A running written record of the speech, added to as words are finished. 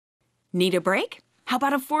Need a break? How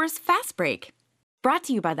about a forest fast break? Brought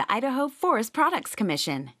to you by the Idaho Forest Products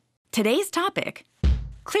Commission. Today's topic,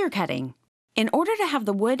 clearcutting. In order to have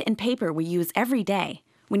the wood and paper we use every day,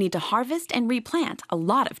 we need to harvest and replant a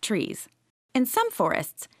lot of trees. In some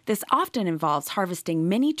forests, this often involves harvesting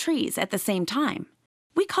many trees at the same time.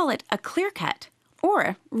 We call it a clearcut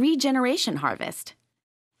or regeneration harvest.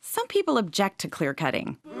 Some people object to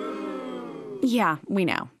clearcutting. Yeah, we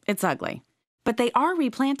know, it's ugly. But they are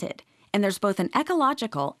replanted, and there's both an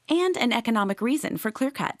ecological and an economic reason for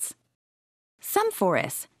clearcuts. Some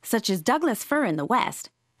forests, such as Douglas fir in the west,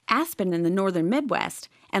 aspen in the northern Midwest,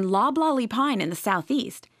 and loblolly pine in the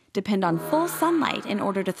southeast, depend on full sunlight in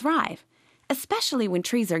order to thrive, especially when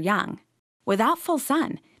trees are young. Without full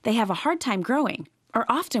sun, they have a hard time growing, or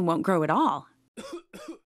often won't grow at all.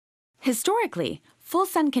 Historically, full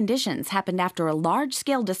sun conditions happened after a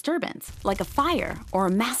large-scale disturbance, like a fire or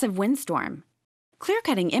a massive windstorm.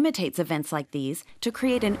 Clearcutting imitates events like these to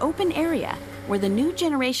create an open area where the new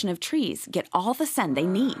generation of trees get all the sun they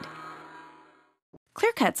need.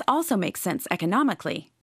 Clearcuts also make sense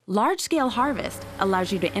economically. Large-scale harvest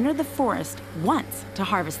allows you to enter the forest once to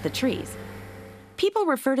harvest the trees. People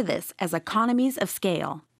refer to this as economies of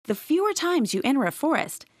scale. The fewer times you enter a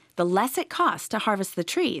forest, the less it costs to harvest the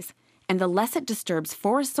trees, and the less it disturbs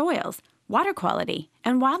forest soils, water quality,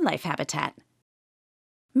 and wildlife habitat.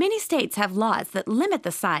 Many states have laws that limit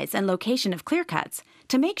the size and location of clearcuts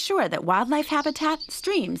to make sure that wildlife habitat,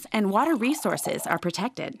 streams, and water resources are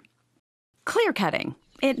protected. Clearcutting.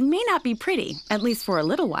 It may not be pretty, at least for a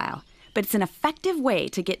little while, but it's an effective way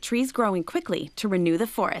to get trees growing quickly to renew the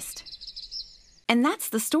forest. And that's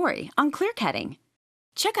the story on clearcutting.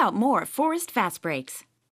 Check out more Forest Fast Breaks.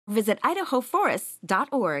 Visit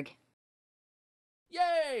idahoforests.org.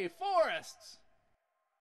 Yay, forests!